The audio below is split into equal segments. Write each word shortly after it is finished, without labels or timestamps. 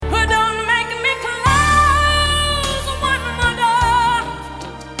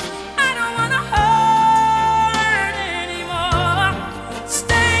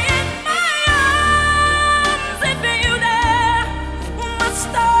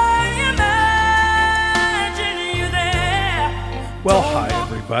Well, hi,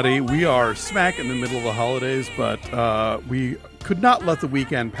 everybody. We are smack in the middle of the holidays, but we could not let the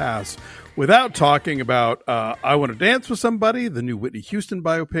weekend pass without talking about I Want to Dance with Somebody, the new Whitney Houston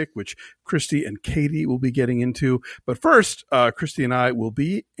biopic, which Christy and Katie will be getting into. But first, Christy and I will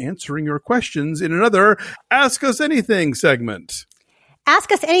be answering your questions in another Ask Us Anything segment.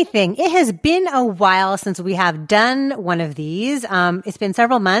 Ask Us Anything. It has been a while since we have done one of these. It's been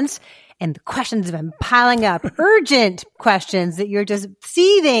several months. And the questions have been piling up. Urgent questions that you're just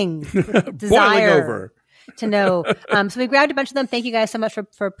seething with desire over to know. So we grabbed a bunch of them. Thank you guys so much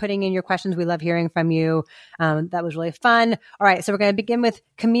for putting in your questions. We love hearing from you. That was really fun. All right. So we're going to begin with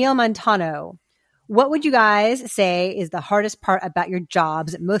Camille Montano. What would you guys say is the hardest part about your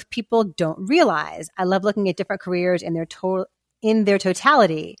jobs that most people don't realize? I love looking at different careers in their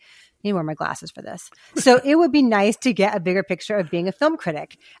totality. I need more of my glasses for this. So it would be nice to get a bigger picture of being a film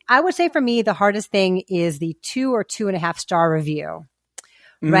critic. I would say for me, the hardest thing is the 2 or 2.5 star review,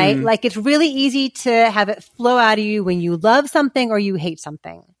 right? Like it's really easy to have it flow out of you when you love something or you hate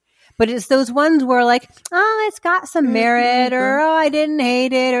something. But it's those ones where like, oh, it's got some merit, or oh, I didn't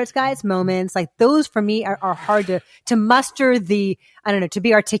hate it, or it's got its moments. Like those for me are hard to muster to be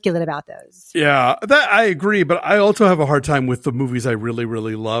articulate about those. Yeah, that I agree. But I also have a hard time with the movies I really,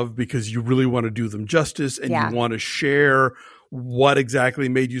 really love because you really want to do them justice and you want to share what exactly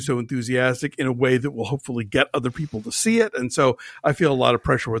made you so enthusiastic in a way that will hopefully get other people to see it. And so I feel a lot of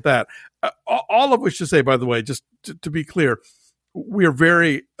pressure with that. All of which to say, by the way, just to be clear, we are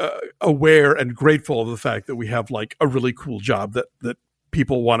very aware and grateful of the fact that we have like a really cool job that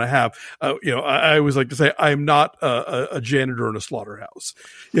people want to have. I always like to say I'm not a janitor in a slaughterhouse.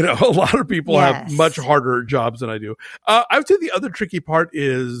 A lot of people have much harder jobs than I do. I would say the other tricky part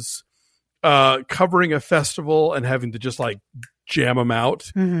is covering a festival and having to just like jam them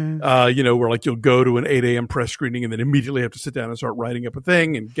out, where like you'll go to an 8 a.m. press screening and then immediately have to sit down and start writing up a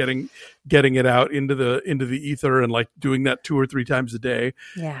thing and getting it out into the ether, and like doing that 2 or 3 times a day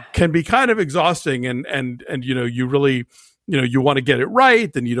can be kind of exhausting. And you really, you want to get it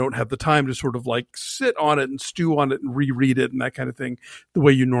right, then you don't have the time to sort of like sit on it and stew on it and reread it and that kind of thing the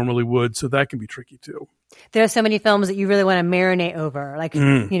way you normally would. So that can be tricky too. There are so many films that you really want to marinate over. Like,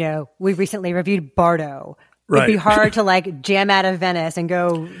 we recently reviewed Bardo. It'd be hard to like jam out of Venice and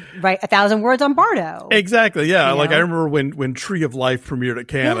go write 1,000 words on Bardo. Exactly. Yeah. Like I remember when Tree of Life premiered at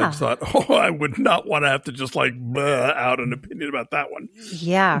Cannes, I just thought, I would not want to have to just like out an opinion about that one.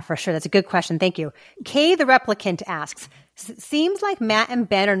 Yeah, for sure. That's a good question. Thank you. Kay the Replicant asks, seems like Matt and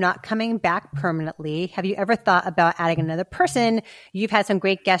Ben are not coming back permanently. Have you ever thought about adding another person? You've had some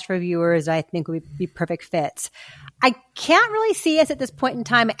great guest reviewers I think would be perfect fits. I can't really see us at this point in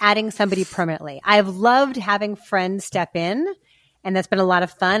time adding somebody permanently. I've loved having friends step in, and that's been a lot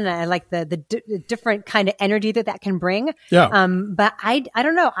of fun. And I like the different kind of energy that can bring. Yeah. But I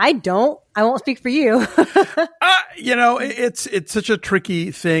don't know. I won't speak for you. It's such a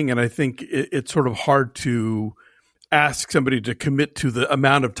tricky thing. And I think it's sort of hard to ask somebody to commit to the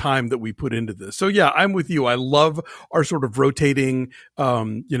amount of time that we put into this. So yeah, I'm with you. I love our sort of rotating,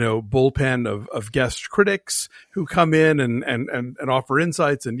 bullpen of guest critics who come in and offer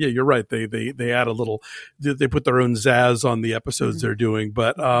insights. And yeah, you're right. They add a little, they put their own zazz on the episodes they're doing.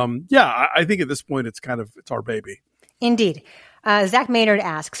 But I think at this point it's our baby. Indeed. Zach Maynard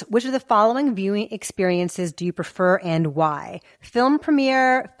asks, which of the following viewing experiences do you prefer and why? Film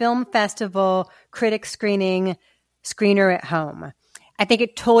premiere, film festival, critic screening, screener at home. I think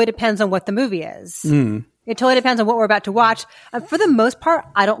it totally depends on what the movie is. It totally depends on what we're about to watch. For the most part,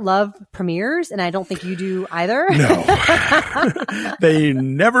 I don't love premieres, and I don't think you do either. No. They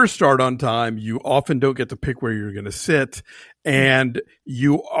never start on time. You often don't get to pick where you're going to sit. And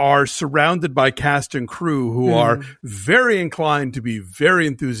you are surrounded by cast and crew who are very inclined to be very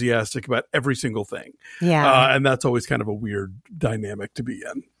enthusiastic about every single thing. Yeah. And that's always kind of a weird dynamic to be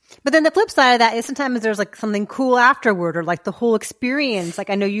in. But then the flip side of that is sometimes there's like something cool afterward, or like the whole experience. Like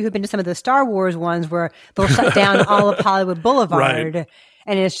I know you have been to some of the Star Wars ones where they'll shut down all of Hollywood Boulevard. Right.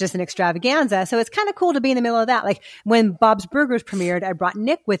 And it's just an extravaganza. So it's kind of cool to be in the middle of that. Like when Bob's Burgers premiered, I brought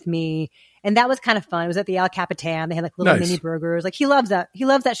Nick with me, and that was kind of fun. It was at the El Capitan. They had like little mini burgers. Like he loves that. He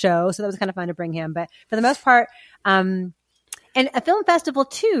loves that show. So that was kind of fun to bring him. But for the most part, and a film festival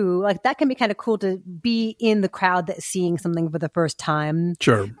too, like that can be kind of cool to be in the crowd that's seeing something for the first time.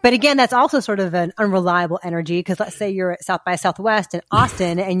 Sure. But again, that's also sort of an unreliable energy, because let's say you're at South by Southwest in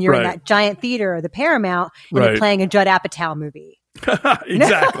Austin and you're in that giant theater, the Paramount, and you're playing a Judd Apatow movie.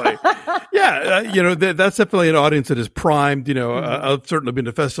 Exactly. That's definitely an audience that is primed. I've certainly been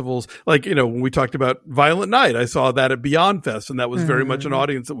to festivals like, when we talked about Violent Night, I saw that at Beyond Fest, and that was very much an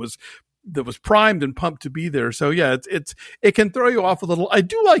audience that was primed and pumped to be there. So yeah, it can throw you off a little. I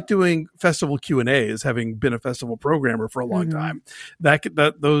do like doing festival Q&As, having been a festival programmer for a long time.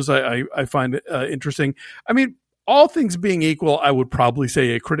 Those I find interesting. I mean, all things being equal, I would probably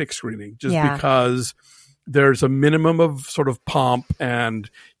say a critic screening, just because there's a minimum of sort of pomp, and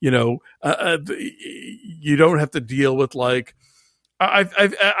you don't have to deal with like.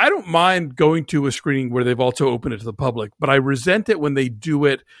 I don't mind going to a screening where they've also opened it to the public, but I resent it when they do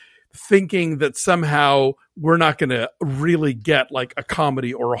it thinking that somehow we're not going to really get like a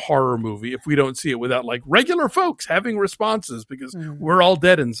comedy or a horror movie if we don't see it without like regular folks having responses, because we're all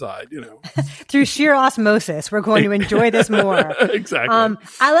dead inside, Through sheer osmosis, we're going to enjoy this more. Exactly.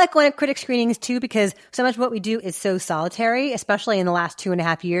 I like going to critic screenings too, because so much of what we do is so solitary, especially in the last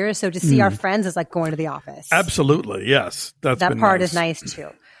 2.5 years. So to see our friends is like going to the office. Absolutely. Yes. That part nice. is nice too.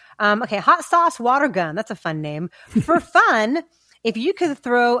 Okay. Hot sauce water gun. That's a fun name. For fun, if you could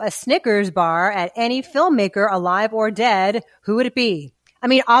throw a Snickers bar at any filmmaker, alive or dead, who would it be? I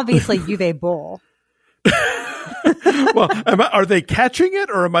mean, obviously, Uwe Boll. Well, are they catching it,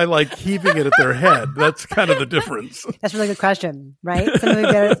 or am I like heaving it at their head? That's kind of the difference. That's a really good question, right? Something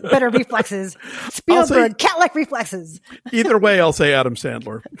better reflexes. Spielberg, cat-like reflexes. Either way, I'll say Adam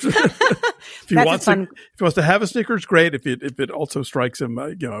Sandler. If he wants to have a Snickers, great. If it also strikes him,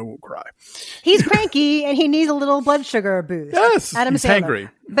 I won't cry. He's cranky and he needs a little blood sugar boost. Yes, Adam he's Sandler. hangry.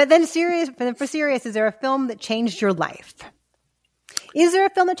 But then for serious, is there a film that changed your life? Is there a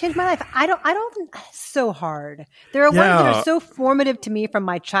film that changed my life? I don't, it's so hard. There are ones that are so formative to me from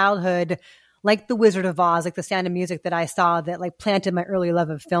my childhood, like The Wizard of Oz, like The Sound of Music that I saw that like planted my early love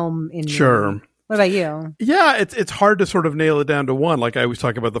of film in me. Sure. What about you? Yeah, it's hard to sort of nail it down to one. Like I always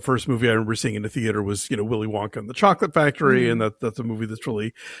talk about, the first movie I remember seeing in the theater was, Willy Wonka and the Chocolate Factory. And that's a movie that's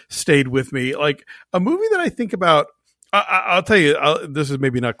really stayed with me. Like a movie that I think about, I'll tell you, this is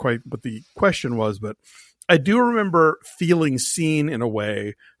maybe not quite what the question was, but I do remember feeling seen in a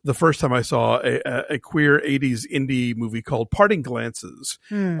way the first time I saw a queer 80s indie movie called Parting Glances.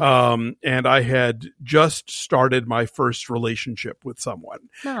 And I had just started my first relationship with someone.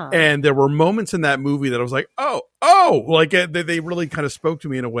 And there were moments in that movie that I was like, like they really kind of spoke to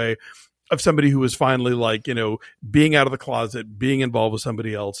me in a way of somebody who was finally like, being out of the closet, being involved with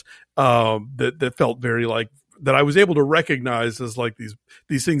somebody else, that felt very like, that I was able to recognize as like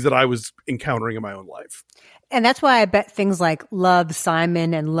these things that I was encountering in my own life. And that's why I bet things like Love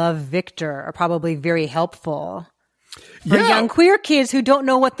Simon and Love Victor are probably very helpful for young queer kids who don't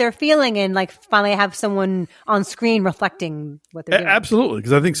know what they're feeling, and like finally have someone on screen reflecting what they're doing. Absolutely.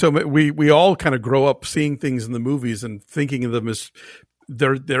 Because I think we all kind of grow up seeing things in the movies and thinking of them as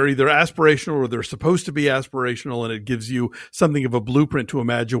they're either aspirational or they're supposed to be aspirational, and it gives you something of a blueprint to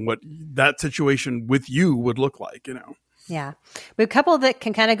imagine what that situation with you would look like, Yeah. But a couple that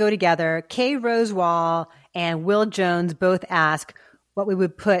can kind of go together. Kay Rosewall and Will Jones both ask what we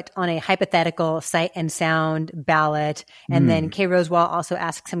would put on a hypothetical Sight and Sound ballot. And then Kay Rosewall also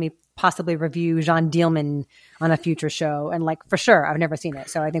asks me possibly review Jean Dielman on a future show. And like, for sure, I've never seen it.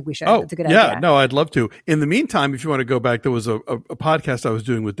 So I think we should. It's a good idea. Yeah, no, I'd love to. In the meantime, if you want to go back, there was a podcast I was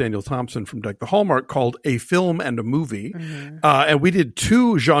doing with Daniel Thompson from Deck the Hallmark called A Film and a Movie. And we did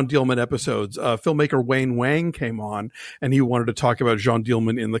 2 Jean Dielman episodes. Filmmaker Wayne Wang came on, and he wanted to talk about Jean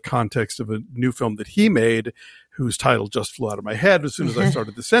Dielman in the context of a new film that he made, whose title just flew out of my head as soon as I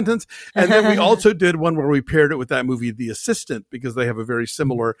started the sentence. And then we also did one where we paired it with that movie, The Assistant, because they have a very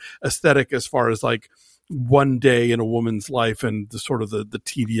similar aesthetic as far as like one day in a woman's life and the sort of the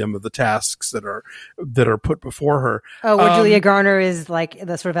tedium of the tasks that are put before her. Oh, where Julia Garner is like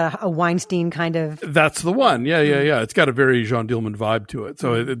the sort of a Weinstein kind of. That's the one. Yeah. It's got a very Jean Dielman vibe to it.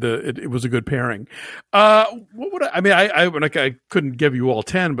 So it was a good pairing. What would I couldn't give you all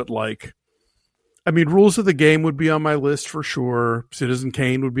 10, but like, Rules of the Game would be on my list for sure. Citizen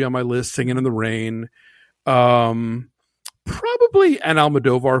Kane would be on my list. Singing in the Rain. Probably an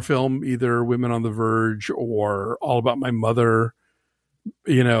Almodovar film, either Women on the Verge or All About My Mother.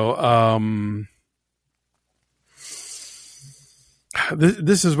 This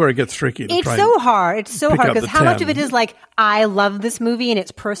is where it gets tricky. It's so hard. It's so hard because how much of it is like, I love this movie and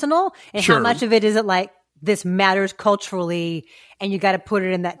it's personal, and how much of it is it like, this matters culturally and you got to put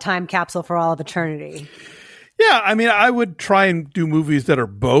it in that time capsule for all of eternity. Yeah, I mean, I would try and do movies that are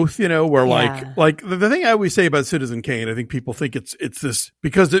both, where like the thing I always say about Citizen Kane, I think people think it's this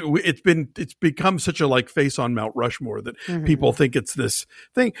because it's become such a like face on Mount Rushmore that people think it's this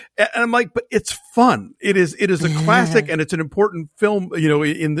thing. And I'm like, but it's fun. It is a classic and it's an important film,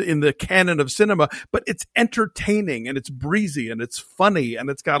 in the canon of cinema, but it's entertaining and it's breezy and it's funny and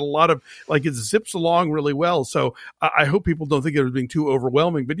it's got a lot of like, it zips along really well. So I hope people don't think it was being too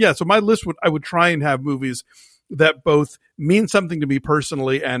overwhelming, but yeah, so my list I would try and have movies that both mean something to me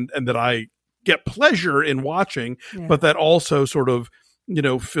personally and that I get pleasure in watching, but that also sort of,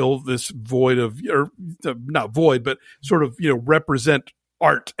 fill this void or not void, but sort of, represent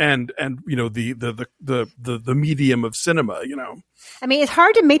art and the medium of cinema, I mean, it's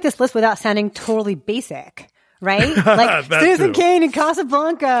hard to make this list without sounding totally basic, right? Like Citizen Kane and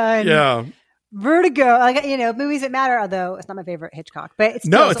Casablanca and Vertigo, like, movies that matter, although it's not my favorite Hitchcock, but it's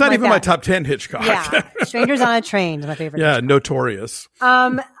not even my top 10 Hitchcock. Yeah. Strangers on a Train is my favorite. Yeah. Hitchcock. Notorious.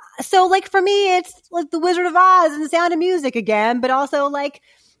 So like for me, it's like The Wizard of Oz and The Sound of Music again, but also like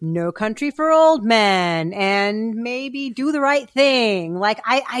No Country for Old Men and maybe Do the Right Thing. Like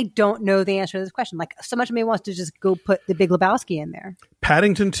I don't know the answer to this question. Like so much of me wants to just go put The Big Lebowski in there.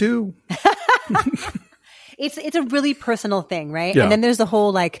 Paddington 2. It's a really personal thing, right? Yeah. And then there's the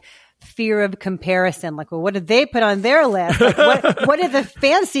whole like fear of comparison. Like, well, what did they put on their list? Like, what did the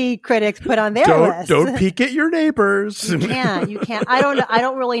fancy critics put on their list? Don't peek at your neighbors. You can't. I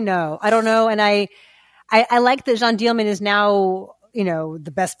don't really know. I don't know. And I like that Jeanne Dielman is now,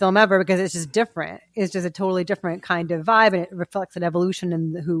 the best film ever because it's just different. It's just a totally different kind of vibe and it reflects an evolution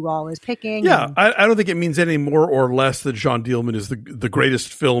in who all is picking. Yeah. I don't think it means any more or less that Jeanne Dielman is the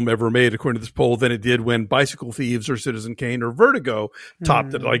greatest film ever made, according to this poll, than it did when Bicycle Thieves or Citizen Kane or Vertigo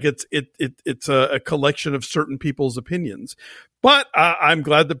topped it. Like it's a collection of certain people's opinions. But I'm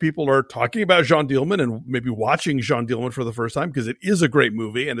glad that people are talking about Jeanne Dielman and maybe watching Jeanne Dielman for the first time because it is a great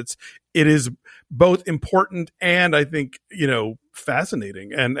movie and it is both important and I think,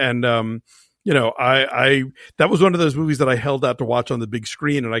 fascinating. And I that was one of those movies that I held out to watch on the big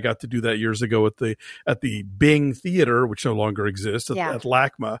screen, and I got to do that years ago at the Bing Theater, which no longer exists at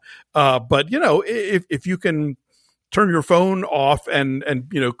LACMA. But if you can turn your phone off and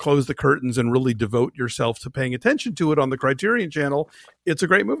close the curtains and really devote yourself to paying attention to it on the Criterion Channel, it's a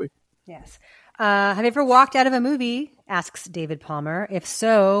great movie. Yes. Have you ever walked out of a movie? Asks David Palmer. If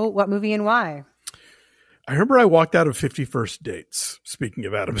so, what movie and why? I remember I walked out of 50 First Dates. Speaking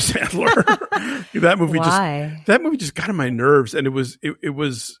of Adam Sandler, that movie just got on my nerves, and it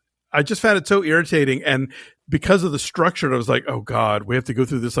was. I just found it so irritating, and because of the structure, I was like, "Oh God, we have to go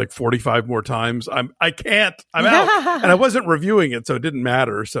through this like 45 more times." I can't. I'm out, and I wasn't reviewing it, so it didn't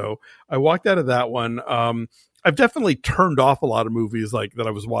matter. So I walked out of that one. I've definitely turned off a lot of movies like that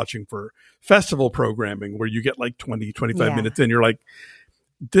I was watching for festival programming, where you get like 20, 25 minutes in, you're like,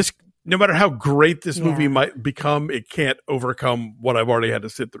 this. No matter how great this movie might become, it can't overcome what I've already had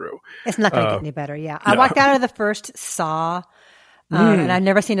to sit through. It's not going to get any better. Yeah. I walked out of the first Saw, and I've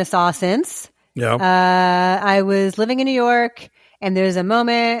never seen a Saw since. Yeah. I was living in New York, and there's a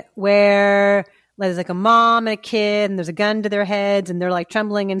moment where there's like a mom and a kid, and there's a gun to their heads, and they're like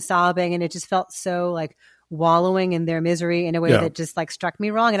trembling and sobbing, and it just felt so like wallowing in their misery in a way that just like struck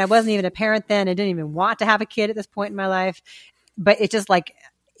me wrong. And I wasn't even a parent then. I didn't even want to have a kid at this point in my life, but it just like,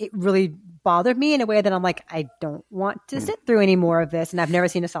 it really bothered me in a way that I'm like, I don't want to sit through any more of this. And I've never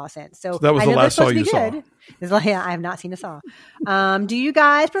seen a Saw since. So that was the last Saw you saw. I have not seen a Saw. Do you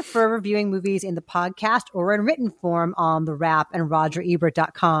guys prefer reviewing movies in the podcast or in written form on The Wrap and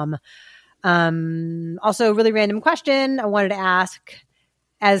RogerEbert.com? Also, really random question I wanted to ask.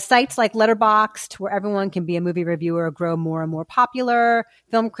 As sites like Letterboxd, where everyone can be a movie reviewer, grow more and more popular,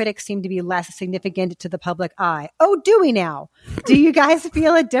 film critics seem to be less significant to the public eye. Oh, do we now? Do you guys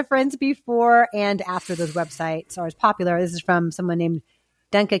feel a difference before and after those websites are as popular? This is from someone named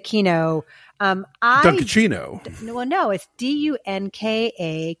Dunkakino. Dunkachino. Well, no, it's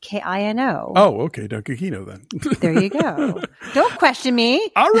Dunkakino. Oh, okay. Dunkakino then. There you go. Don't question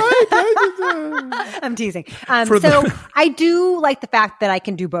me. All right. I'm teasing. So I do like the fact that I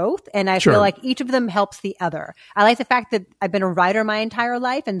can do both, and I feel like each of them helps the other. I like the fact that I've been a writer my entire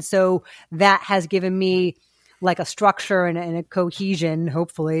life, and so that has given me like a structure and a cohesion,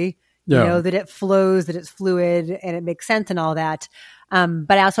 hopefully, that it flows, that it's fluid, and it makes sense and all that.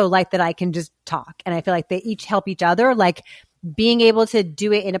 But I also like that I can just talk, and I feel like they each help each other. Like being able to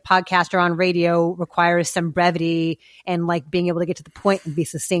do it in a podcast or on radio requires some brevity and like being able to get to the point and be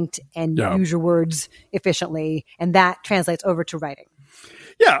succinct and use your words efficiently. And that translates over to writing.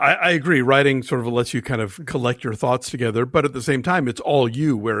 Yeah, I agree. Writing sort of lets you kind of collect your thoughts together, but at the same time, it's all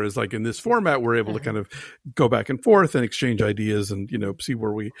you. Whereas like in this format, we're able to kind of go back and forth and exchange ideas and, see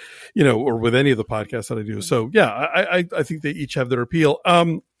where we, or with any of the podcasts that I do. So yeah, I think they each have their appeal.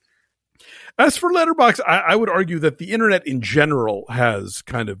 As for Letterboxd, I would argue that the internet in general has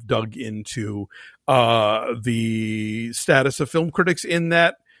kind of dug into the status of film critics, in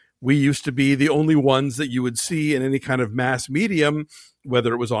that we used to be the only ones that you would see in any kind of mass medium,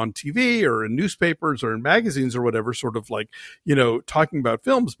 whether it was on TV or in newspapers or in magazines or whatever, sort of like, talking about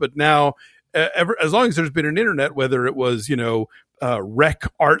films. But now, as long as there's been an internet, whether it was, rec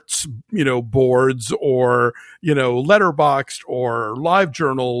arts, boards, or, Letterboxd or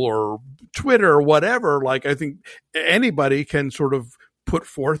LiveJournal or Twitter or whatever, like I think anybody can sort of put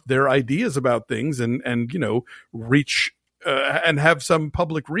forth their ideas about things and reach and have some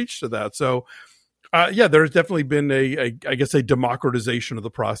public reach to that. So, there's definitely been I guess a democratization of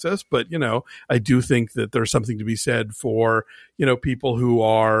the process, but, I do think that there's something to be said for, people who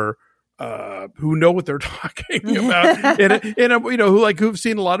are, who know what they're talking about who've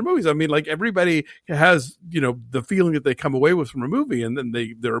seen a lot of movies. I mean, like everybody has, the feeling that they come away with from a movie, and then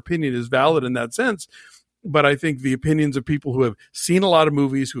their opinion is valid in that sense. But I think the opinions of people who have seen a lot of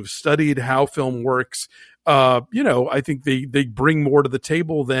movies, who have studied how film works, I think they bring more to the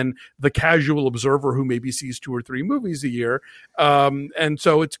table than the casual observer who maybe sees 2 or 3 movies a year. And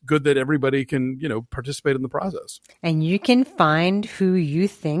so it's good that everybody can, participate in the process. And you can find who you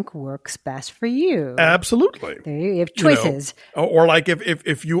think works best for you. Absolutely. There you have choices. Or like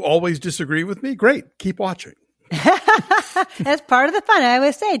if you always disagree with me, great, keep watching. That's part of the fun. I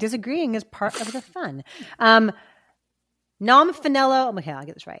always say disagreeing is part of the fun. Nom Finello. Okay, I'll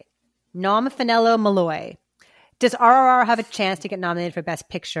get this right. Nom Finello Malloy. Does RRR have a chance to get nominated for Best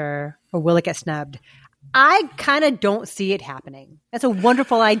Picture, or will it get snubbed? I kind of don't see it happening. That's a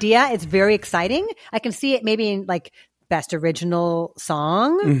wonderful idea. It's very exciting. I can see it maybe in like Best Original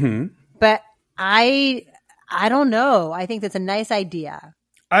Song, but I don't know. I think that's a nice idea.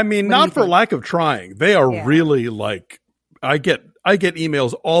 I mean, not for lack of trying. They are really like, I get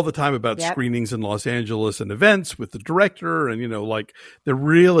emails all the time about screenings in Los Angeles and events with the director, and they're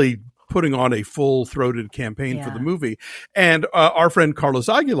really putting on a full-throated campaign for the movie. And our friend Carlos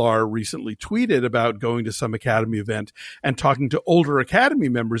Aguilar recently tweeted about going to some Academy event and talking to older Academy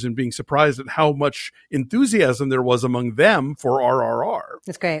members and being surprised at how much enthusiasm there was among them for RRR.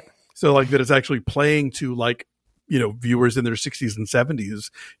 That's great. So like that it's actually playing to like, viewers in their 60s and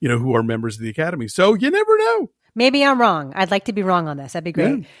 70s, who are members of the Academy. So you never know. Maybe I'm wrong. I'd like to be wrong on this. That'd be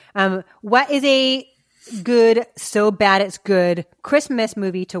great. What is a good, so bad it's good Christmas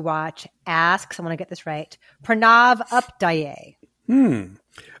movie to watch? Asks, I want to get this right, Pranav Updaye.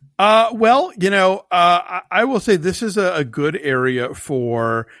 Well, I will say this is a good area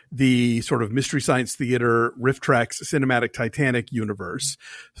for the sort of Mystery Science Theater, RiffTrax, Cinematic Titanic universe.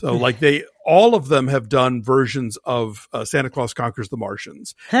 So like all of them have done versions of Santa Claus Conquers the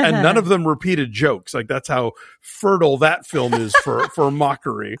Martians, and none of them repeated jokes. Like that's how fertile that film is for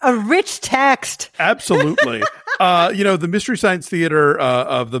mockery. A rich text. Absolutely. The Mystery Science Theater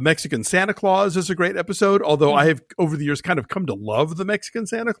of the Mexican Santa Claus is a great episode, although I have over the years kind of come to love the Mexican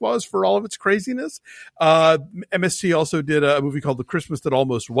Santa Claus for all of its craziness. MST also did a movie called The Christmas That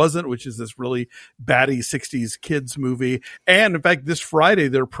Almost Wasn't, which is this really batty 60s kids movie. And in fact, this Friday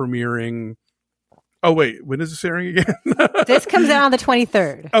they're premiering. Oh, wait, when is this airing again? This comes out on the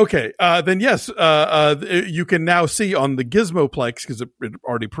 23rd. Okay. Then yes, you can now see on the Gizmoplex, because it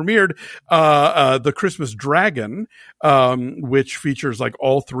already premiered, The Christmas Dragon, which features like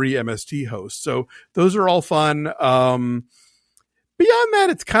all 3 MST hosts. So those are all fun. Beyond that,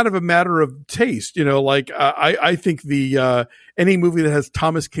 it's kind of a matter of taste, I think any movie that has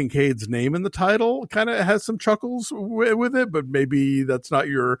Thomas Kincaid's name in the title kind of has some chuckles with it, but maybe that's not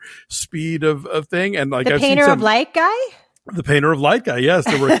your speed of thing. And like the Painter of Light guy? The Painter of Light guy, yes.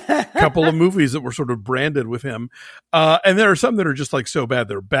 There were a couple of movies that were sort of branded with him. And there are some that are just like so bad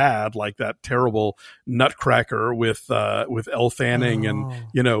they're bad, like that terrible Nutcracker with Elle Fanning and,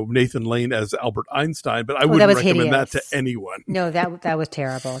 Nathan Lane as Albert Einstein. But I wouldn't recommend that to anyone. No, that was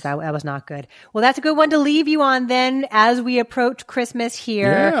terrible. That was not good. Well, that's a good one to leave you on then as we approach Christmas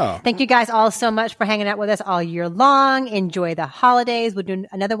here. Yeah. Thank you guys all so much for hanging out with us all year long. Enjoy the holidays. We'll do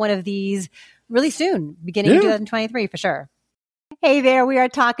another one of these really soon, beginning of 2023 for sure. Hey there, we are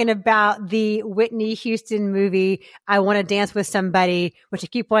talking about the Whitney Houston movie, I Want to Dance with Somebody, which I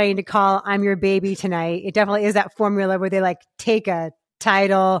keep wanting to call I'm Your Baby Tonight. It definitely is that formula where they like take a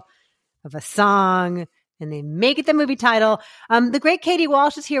title of a song and they make it the movie title. The great Katie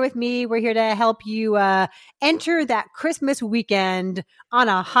Walsh is here with me. We're here to help you enter that Christmas weekend on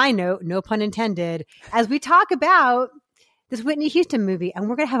a high note, no pun intended, as we talk about this Whitney Houston movie. And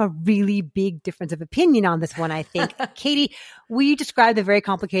we're going to have a really big difference of opinion on this one, I think. Katie, will you describe the very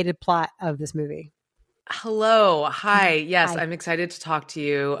complicated plot of this movie? Hello. Hi. Yes, Hi. I'm excited to talk to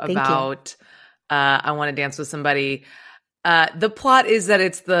you about I Want to Dance with Somebody. The plot is that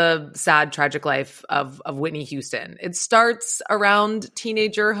it's the sad, tragic life of Whitney Houston. It starts around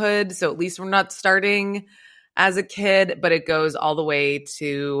teenagerhood, so at least we're not starting as a kid, but it goes all the way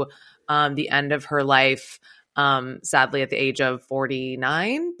to the end of her life, sadly at the age of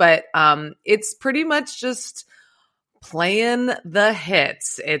 49. But it's pretty much just playing the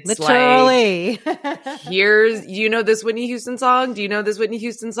hits. It's literally like, here's, this Whitney Houston song? Do you know this Whitney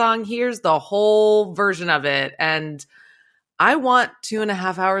Houston song? Here's the whole version of it. And I want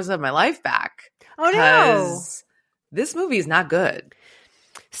 2.5 hours of my life back. Oh, no. This movie is not good.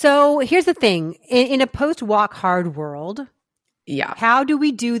 So here's the thing. In a post-Walk Hard world, how do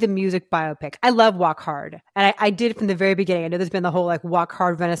we do the music biopic? I love Walk Hard. And I did it from the very beginning. I know there's been the whole like Walk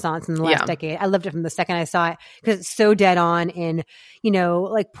Hard renaissance in the last decade. I loved it from the second I saw it because it's so dead on in,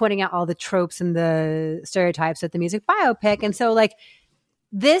 like pointing out all the tropes and the stereotypes of the music biopic. And so like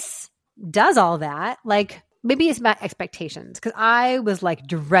this does all that. Like, maybe it's about expectations because I was like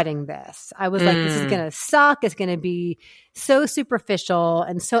dreading this. I was like, this is going to suck. It's going to be so superficial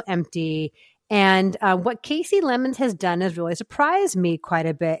and so empty. And what Kasi Lemmons has done has really surprised me quite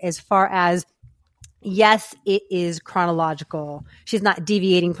a bit as far as, yes, it is chronological. She's not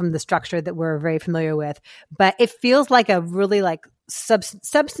deviating from the structure that we're very familiar with, but it feels like a really like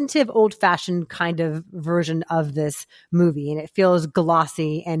substantive, old-fashioned kind of version of this movie. And it feels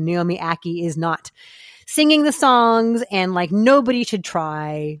glossy, and Naomi Ackie is not singing the songs, and like nobody should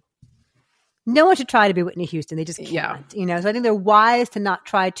try. No one should try to be Whitney Houston. They just can't, So I think they're wise to not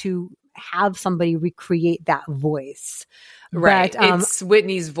try to have somebody recreate that voice. Right. But, it's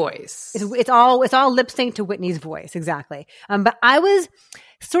Whitney's voice. It's all lip sync to Whitney's voice. Exactly. But I was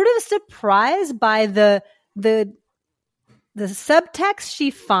sort of surprised by the subtext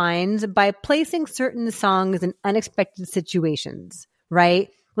she finds by placing certain songs in unexpected situations, right?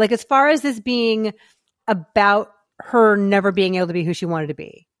 Like as far as this being about her never being able to be who she wanted to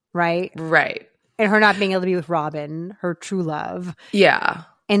be, right? Right. And her not being able to be with Robin, her true love. Yeah.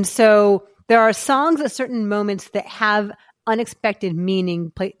 And so there are songs at certain moments that have unexpected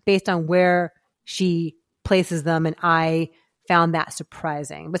meaning based on where she places them. And I found that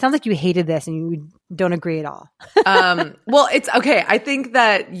surprising. But it sounds like you hated this and you don't agree at all. Well, it's okay. I think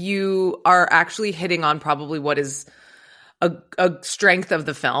that you are actually hitting on probably what is a strength of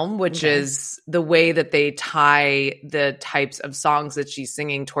the film, which is the way that they tie the types of songs that she's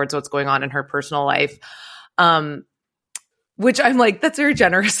singing towards what's going on in her personal life. Which I'm like, that's very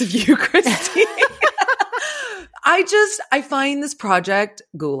generous of you, Christy. I find this project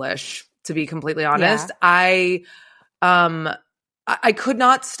ghoulish, to be completely honest. Yeah. I could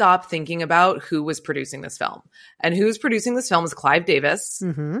not stop thinking about who was producing this film. And who's producing this film is Clive Davis,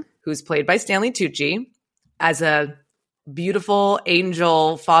 who's played by Stanley Tucci as a beautiful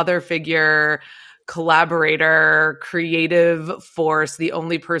angel, father figure, collaborator, creative force, the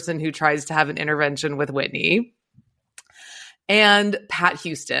only person who tries to have an intervention with Whitney. And Pat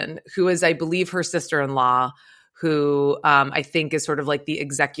Houston, who is, I believe, her sister-in-law, who I think is sort of like the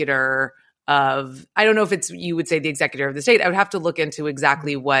executor of, I don't know if you would say the executor of the state. I would have to look into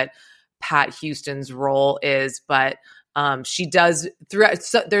exactly what Pat Houston's role is, but she does throughout.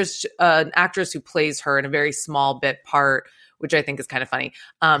 So there's an actress who plays her in a very small bit part, which I think is kind of funny.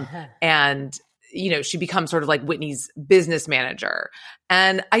 And she becomes sort of like Whitney's business manager.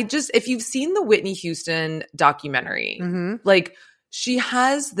 And if you've seen the Whitney Houston documentary, like she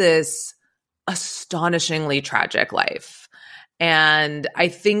has this astonishingly tragic life. And I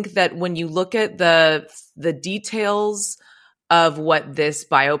think that when you look at the details of what this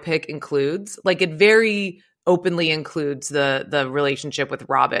biopic includes, like it very openly includes the relationship with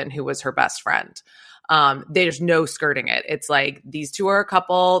Robin, who was her best friend. There's no skirting it. It's like these two are a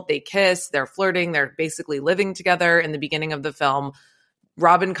couple, they kiss, they're flirting, they're basically living together in the beginning of the film.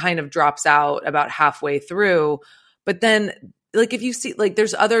 Robin kind of drops out about halfway through, but then like if you see, like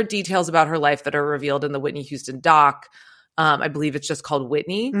there's other details about her life that are revealed in the Whitney Houston doc. I believe it's just called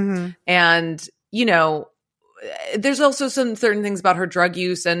Whitney. And, there's also some certain things about her drug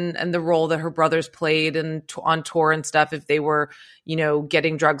use and the role that her brothers played on tour and stuff if they were,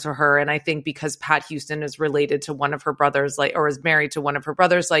 getting drugs for her. And I think because Pat Houston is related to one of her brothers, or is married to one of her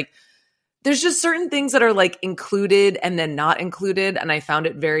brothers, like there's just certain things that are like included and then not included. And I found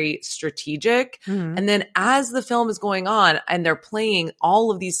it very strategic. Mm-hmm. And then as the film is going on and they're playing all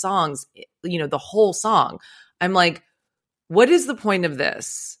of these songs, you know, the whole song, I'm like, what is the point of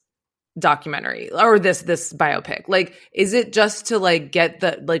this documentary or this biopic? Like, is it just to like get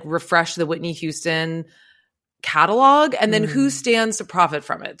the, like refresh the Whitney Houston catalog? And then who stands to profit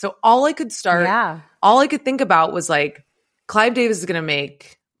from it? So all I could think about was like, Clive Davis is going to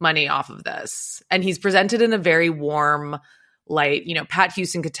make money off of this. And he's presented in a very warm light. You know, Pat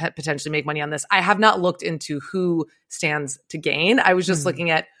Houston could potentially make money on this. I have not looked into who stands to gain. I was just looking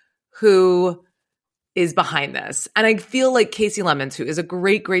at who is behind this. And I feel like Kasi Lemmons, who is a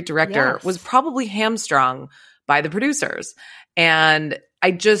great, great director, was probably hamstrung by the producers. And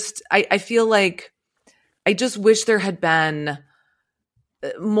I feel like I just wish there had been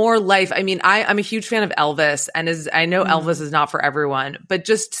more life. I mean, I'm a huge fan of Elvis, and I know Elvis is not for everyone, but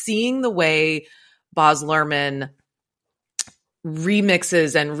just seeing the way Baz Luhrmann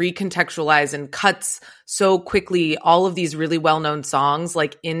remixes and recontextualizes and cuts so quickly all of these really well-known songs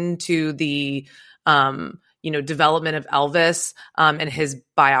like into the development of Elvis and his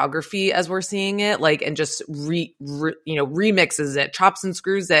biography as we're seeing it, like, and just remixes it, chops and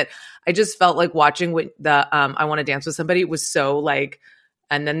screws it. I just felt like watching the I Want to Dance with Somebody was so like,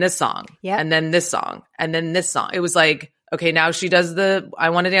 and then this song, and then this song, and then this song. It was like, okay, now she does the I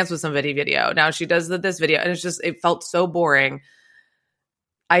Want to Dance with Somebody video. Now she does this video. And it's just, it felt so boring.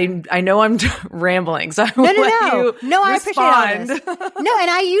 I know I'm rambling, so I will let you No, I respond. appreciate all this. No, and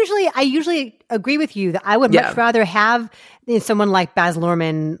I usually agree with you that I would much rather have someone like Baz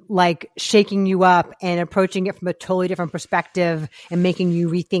Luhrmann like shaking you up and approaching it from a totally different perspective and making you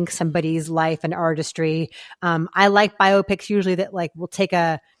rethink somebody's life and artistry. I like biopics usually that like will take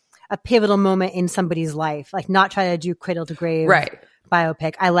a pivotal moment in somebody's life, like not try to do cradle to grave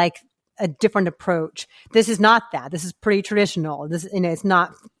biopic. I like a different approach. This is not that. This is pretty traditional. This, it's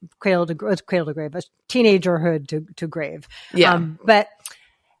not cradle to grave, it's teenagerhood to grave. Yeah. But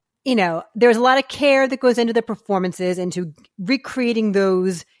there's a lot of care that goes into the performances, into recreating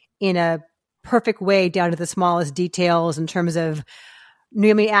those in a perfect way down to the smallest details in terms of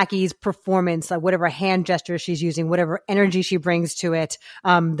Naomi Ackie's performance, like whatever hand gestures she's using, whatever energy she brings to it,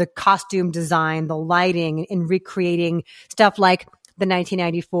 the costume design, the lighting, and recreating stuff like the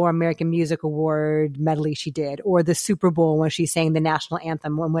 1994 American Music Award medley she did, or the Super Bowl when she sang the national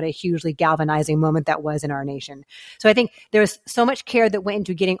anthem, and what a hugely galvanizing moment that was in our nation. So I think there's so much care that went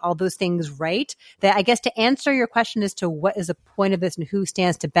into getting all those things right that I guess to answer your question as to what is the point of this and who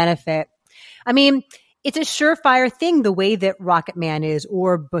stands to benefit, I mean, it's a surefire thing the way that Rocket Man is,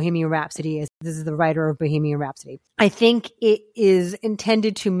 or Bohemian Rhapsody is. This is the writer of Bohemian Rhapsody. I think it is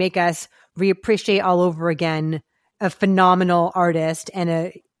intended to make us reappreciate all over again a phenomenal artist and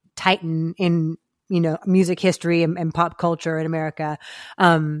a titan in, music history and pop culture in America.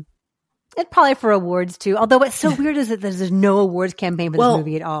 And probably for awards too. Although what's so weird is that there's no awards campaign for this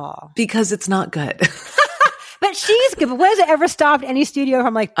movie at all. Because it's not good. But she's good. But when has it ever stopped any studio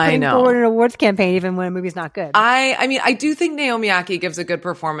from like putting forward an awards campaign even when a movie's not good? I mean, I do think Naomi Ackie gives a good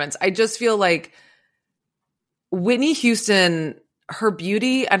performance. I just feel like Whitney Houston, her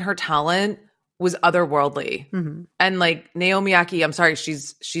beauty and her talent was otherworldly. Mm-hmm. And like Naomi Ackie, I'm sorry,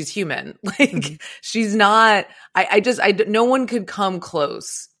 she's human. Like she's not, no one could come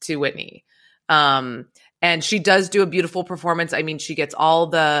close to Whitney. And she does do a beautiful performance. I mean, she gets all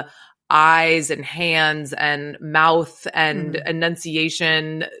the eyes and hands and mouth and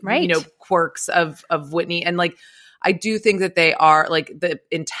enunciation, quirks of Whitney. And like, I do think that they are like, the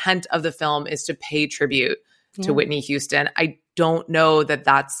intent of the film is to pay tribute to Whitney Houston. I don't know that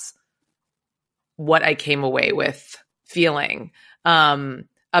that's what I came away with feeling about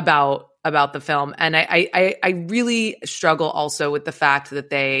the film. And I really struggle also with the fact that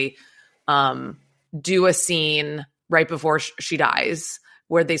they do a scene right before she dies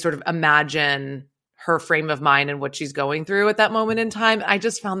where they sort of imagine her frame of mind and what she's going through at that moment in time. I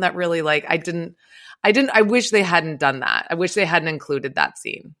just found that really like, I wish they hadn't done that. I wish they hadn't included that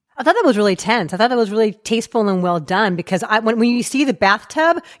scene. I thought that was really tense. I thought that was really tasteful and well done, because when you see the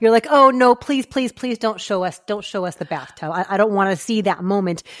bathtub, you're like, oh no, please, please, please don't show us the bathtub. I don't want to see that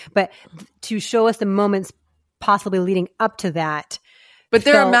moment, but to show us the moments possibly leading up to that. But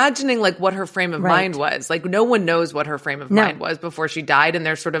they're imagining like what her frame of mind was. Like no one knows what her frame of mind was before she died. And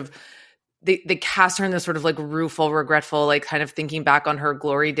they're sort of, they cast her in this sort of like rueful, regretful, like kind of thinking back on her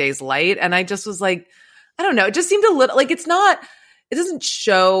glory days light. And I just was like, I don't know. It just seemed a little like, it doesn't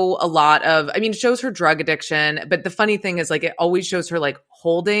show a lot of, I mean, it shows her drug addiction, but the funny thing is like, it always shows her like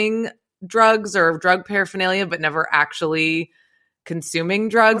holding drugs or drug paraphernalia, but never actually consuming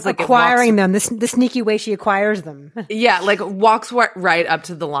drugs, like acquiring them, the sneaky way she acquires them. Yeah, like walks right up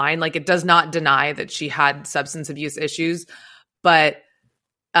to the line. Like it does not deny that she had substance abuse issues, but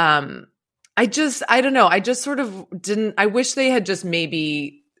I don't know. I just sort of didn't. I wish they had just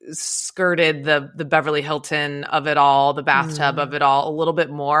maybe skirted the Beverly Hilton of it all, the bathtub of it all a little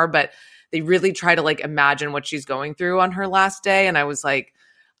bit more, but they really try to like imagine what she's going through on her last day. And I was like,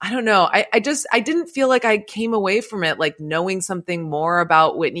 I don't know. I didn't feel like I came away from it like knowing something more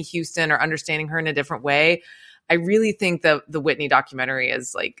about Whitney Houston or understanding her in a different way. I really think that the Whitney documentary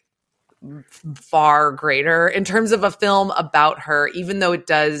is like far greater in terms of a film about her, even though it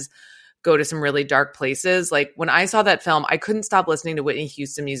does go to some really dark places. Like when I saw that film, I couldn't stop listening to Whitney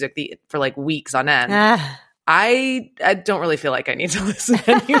Houston music for like weeks on end. I don't really feel like I need to listen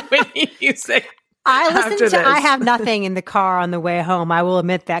to any Whitney music. I Have Nothing in the car on the way home. I will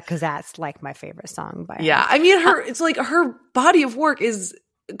admit that because that's like my favorite song by her. Yeah. I mean, it's like her body of work is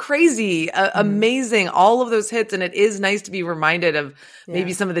crazy, amazing, all of those hits. And it is nice to be reminded of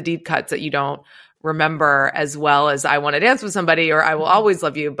maybe some of the deep cuts that you don't remember as well as I Want to Dance with Somebody or I Will Always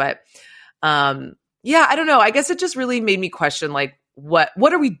Love You. But yeah, I don't know. I guess it just really made me question like, what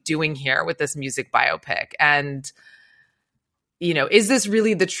are we doing here with this music biopic? And, you know, is this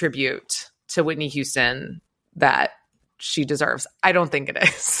really the tribute to Whitney Houston that she deserves? I don't think it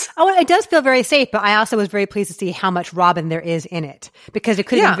is. Oh, it does feel very safe, but I also was very pleased to see how much Robin there is in it because it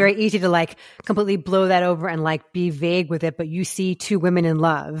could have been very easy to like completely blow that over and like be vague with it. But you see two women in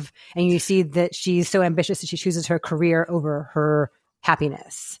love and you see that she's so ambitious that she chooses her career over her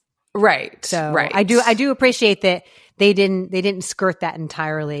happiness. Right. So right. I do appreciate that they didn't skirt that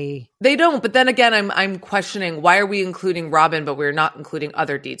entirely. They don't. But then again, I'm questioning, why are we including Robin, but we're not including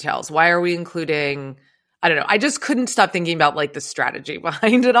other details? Why are we including, I don't know. I just couldn't stop thinking about like the strategy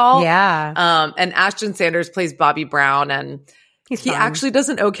behind it all. Yeah. And Ashton Sanders plays Bobby Brown and he actually does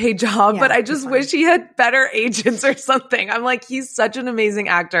an okay job, but I just wish he had better agents or something. I'm like, he's such an amazing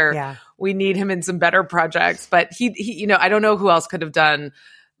actor. Yeah. We need him in some better projects, but he you know, I don't know who else could have done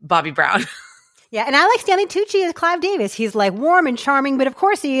Bobby Brown. Yeah, and I like Stanley Tucci as Clive Davis. He's like warm and charming, but of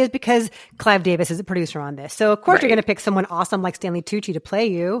course he is because Clive Davis is a producer on this. So of course you're going to pick someone awesome like Stanley Tucci to play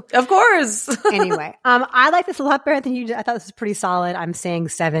you. Of course. Anyway, I like this a lot better than you did. I thought this was pretty solid. I'm saying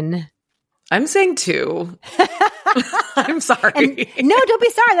 7. I'm saying 2. I'm sorry. No, don't be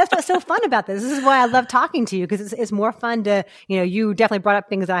sorry. That's what's so fun about this. This is why I love talking to you because it's more fun to, you know, you definitely brought up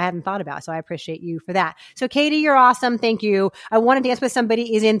things that I hadn't thought about. So I appreciate you for that. So Katie, you're awesome. Thank you. I Want to Dance with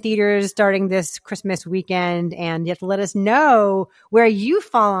Somebody is in theaters starting this Christmas weekend. And you have to let us know where you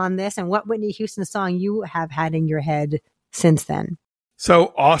fall on this and what Whitney Houston song you have had in your head since then.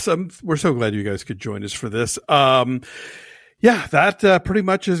 So awesome. We're so glad you guys could join us for this. Yeah, that pretty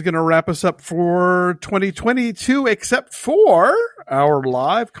much is going to wrap us up for 2022, except for our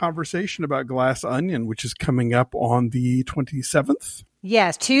live conversation about Glass Onion, which is coming up on the 27th.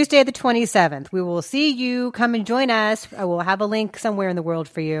 Yes, Tuesday the 27th. We will see you. Come and join us. I will have a link somewhere in the world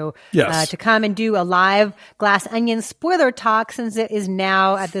for you to come and do a live Glass Onion spoiler talk since it is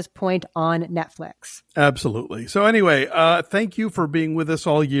now at this point on Netflix. Absolutely. So anyway, thank you for being with us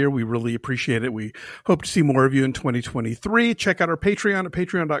all year. We really appreciate it. We hope to see more of you in 2023. Check out our Patreon at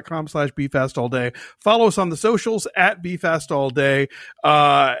patreon.com/BeFastAllDay. Follow us on the socials at BeFastAllDay.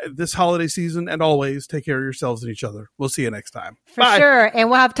 This holiday season and always take care of yourselves and each other. We'll see you next time. For sure. And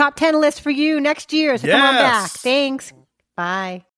we'll have top 10 lists for you next year. So come on back. Thanks. Bye.